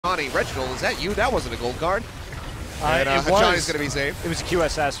Reginald, is that you? That wasn't a gold card. And It Hachani's going to be safe. It was a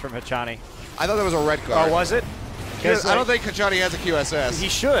QSS from Hachani. I thought that was a red card. Oh, was it? I don't think Hachani has a QSS. He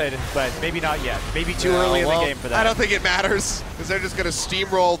should, but maybe not yet. Maybe too early in the game for that. I don't think it matters, because they're just going to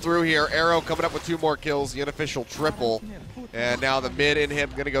steamroll through here. Arrow coming up with 2 more kills, the unofficial triple. And now the mid in him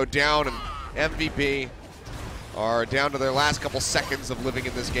going to go down, and MVP are down to their last couple seconds of living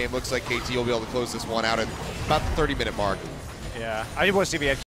in this game. Looks like KT will be able to close this one out at about the 30-minute mark. Yeah, I didn't want to see me